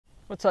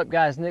What's up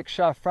guys, Nick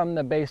Shaw from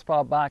the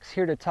Baseball Box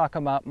here to talk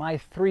about my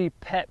 3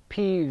 pet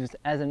peeves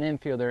as an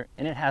infielder,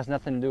 and it has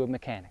nothing to do with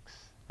mechanics.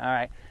 All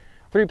right,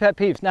 3 pet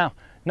peeves. Now,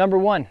 number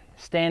 1,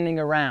 standing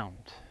around.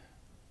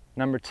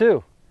 Number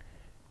 2,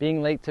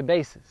 being late to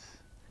bases.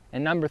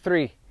 And number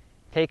 3,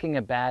 taking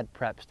a bad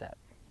prep step.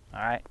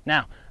 All right,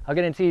 now I'll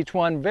get into each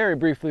one very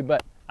briefly,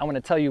 but I want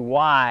to tell you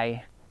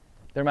why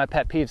they're my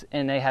pet peeves,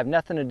 and they have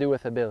nothing to do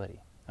with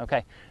ability.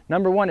 Okay,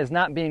 number 1 is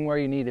not being where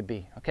you need to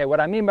be. Okay,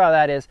 what I mean by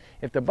that is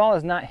if the ball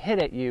is not hit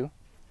at you,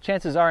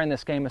 chances are in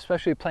this game,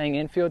 especially playing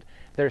infield,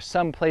 there's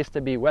some place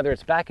to be. Whether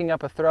it's backing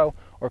up a throw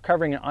or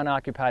covering an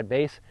unoccupied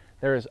base,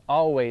 there is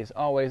always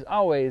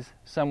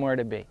somewhere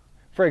to be.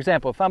 For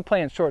example, if I'm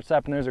playing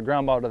shortstop and there's a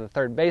ground ball to the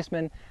third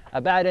baseman,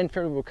 a bad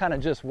infielder will kind of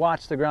just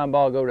watch the ground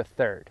ball go to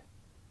third.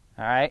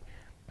 All right,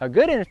 a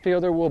good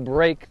infielder will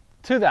break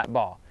to that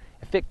ball.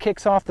 If it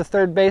kicks off the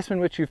third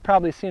baseman, which you've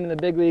probably seen in the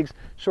big leagues,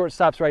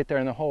 shortstop's right there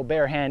in the whole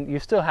bare hand, you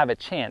still have a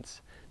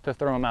chance to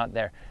throw him out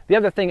there. The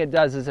other thing it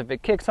does is if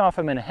it kicks off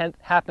him and it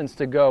happens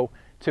to go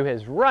to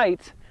his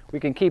right, we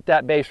can keep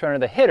that base runner,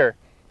 the hitter,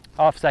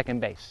 off second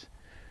base,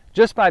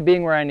 just by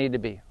being where I need to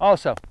be.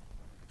 Also,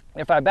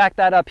 if I back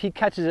that up, he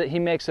catches it, he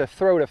makes a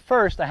throw to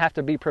first, I have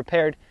to be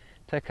prepared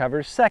to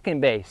cover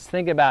second base.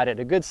 Think about it,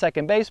 a good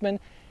second baseman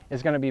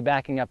is going to be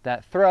backing up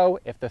that throw.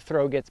 If the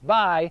throw gets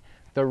by,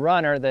 the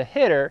runner, the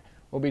hitter,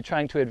 will be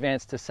trying to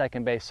advance to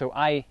second base, so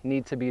I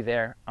need to be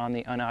there on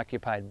the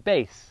unoccupied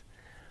base.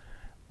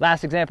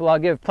 Last example I'll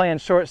give, playing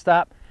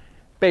shortstop,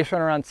 base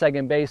runner on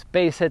second base,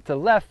 base hit to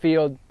left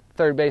field,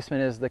 third baseman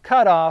is the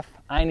cutoff,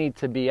 I need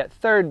to be at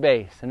third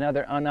base,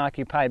 another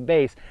unoccupied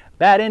base.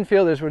 Bad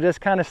infielders will just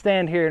kind of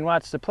stand here and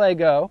watch the play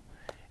go,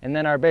 and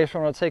then our base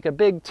runner will take a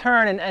big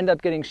turn and end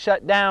up getting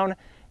shut down,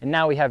 and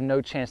now we have no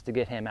chance to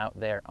get him out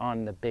there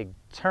on the big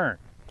turn.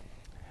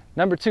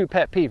 Number 2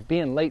 pet peeve,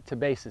 being late to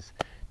bases.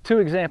 2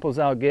 examples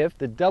I'll give.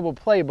 The double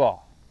play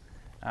ball.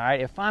 All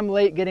right, if I'm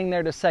late getting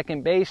there to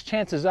second base,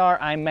 chances are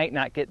I might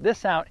not get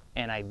this out,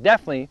 and I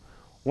definitely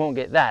won't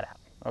get that out.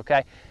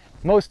 Okay,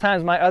 most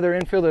times my other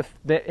infielder,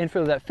 the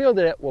infielder that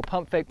fielded it, will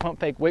pump fake,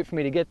 wait for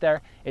me to get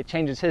there. It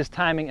changes his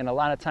timing, and a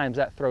lot of times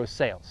that throws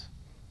sails.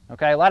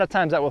 Okay, a lot of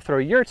times that will throw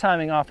your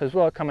timing off as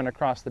well, coming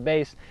across the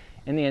base,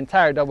 and the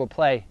entire double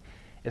play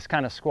is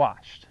kind of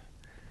squashed.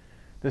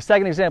 The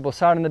second example,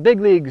 saw it in the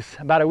big leagues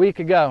about a week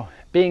ago,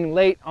 being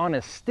late on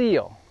a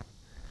steal.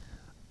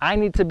 I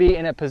need to be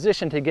in a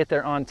position to get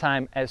there on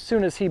time. As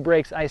soon as he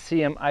breaks, I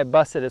see him, I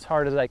bust it as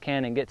hard as I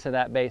can and get to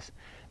that base.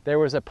 There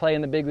was a play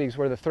in the big leagues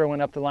where the throw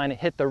went up the line, it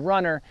hit the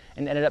runner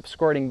and ended up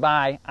squirting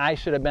by. I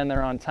should have been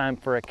there on time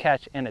for a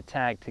catch and a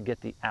tag to get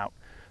the out.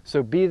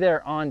 So be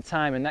there on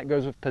time, and that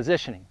goes with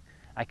positioning.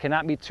 I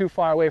cannot be too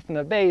far away from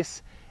the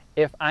base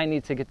if I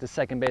need to get to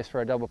second base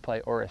for a double play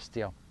or a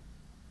steal.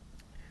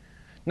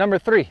 Number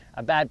 3,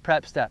 a bad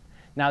prep step.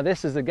 Now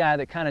this is the guy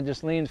that kind of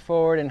just leans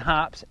forward and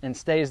hops and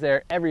stays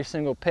there every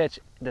single pitch,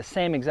 the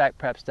same exact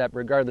prep step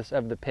regardless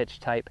of the pitch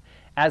type.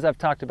 As I've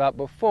talked about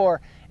before,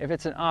 if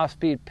it's an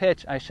off-speed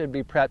pitch, I should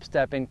be prep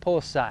stepping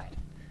pull side.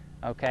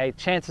 Okay,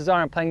 chances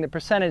are I'm playing the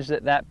percentage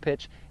that that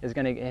pitch is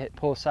going to hit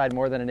pull side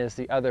more than it is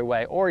the other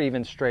way, or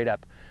even straight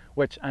up,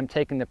 which I'm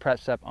taking the prep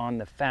step on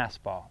the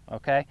fastball.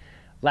 Okay,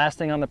 last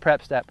thing on the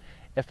prep step,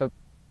 if a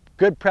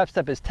good prep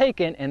step is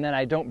taken and then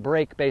I don't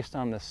break based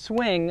on the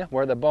swing,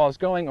 where the ball's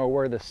going or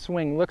where the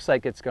swing looks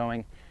like it's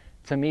going,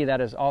 to me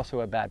that is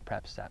also a bad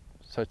prep step.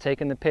 So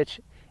taking the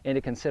pitch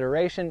into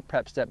consideration,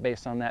 prep step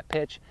based on that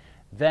pitch,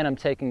 then I'm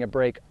taking a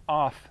break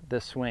off the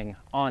swing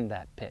on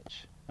that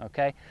pitch.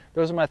 Okay,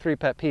 those are my 3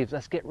 pet peeves.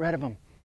 Let's get rid of them.